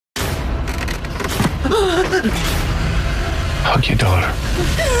Hug your daughter.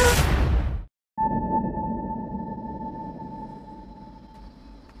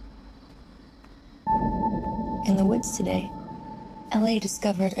 In the woods today, LA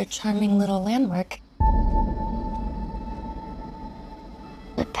discovered a charming little landmark.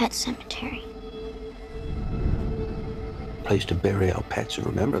 The Pet Sematary. Place to bury our pets and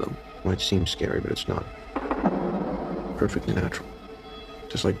remember them. Might seem scary, but it's not. Perfectly natural.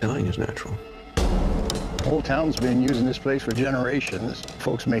 Just like dying is natural. The whole town's been using this place for generations.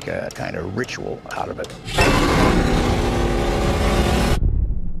 Folks make a kind of ritual out of it.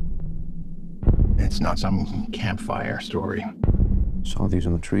 It's not some campfire story. Saw these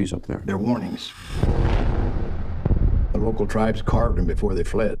on the trees up there. They're warnings. The local tribes carved them before they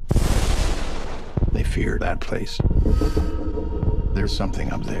fled. They fear that place. There's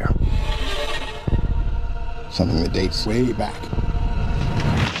something up there. Something that dates way back.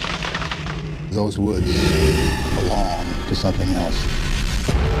 Those woods belong to something else.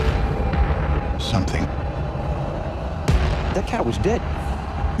 Something. That cat was dead.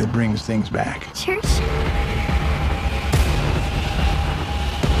 That brings things back. Church?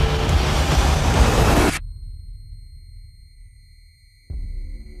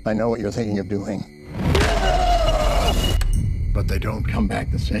 I know what you're thinking of doing. But they don't come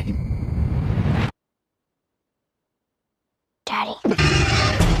back the same. Daddy.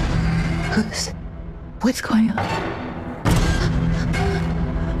 What's going on?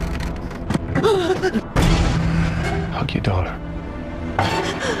 Hug your daughter.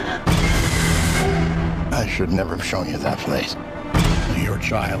 I should never have shown you that place. Your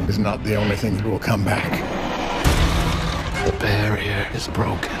child is not the only thing that will come back. The barrier is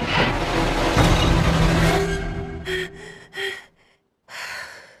broken.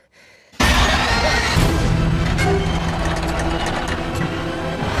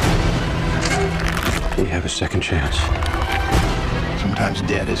 We have a second chance. Sometimes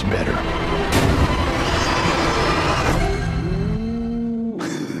dead is better.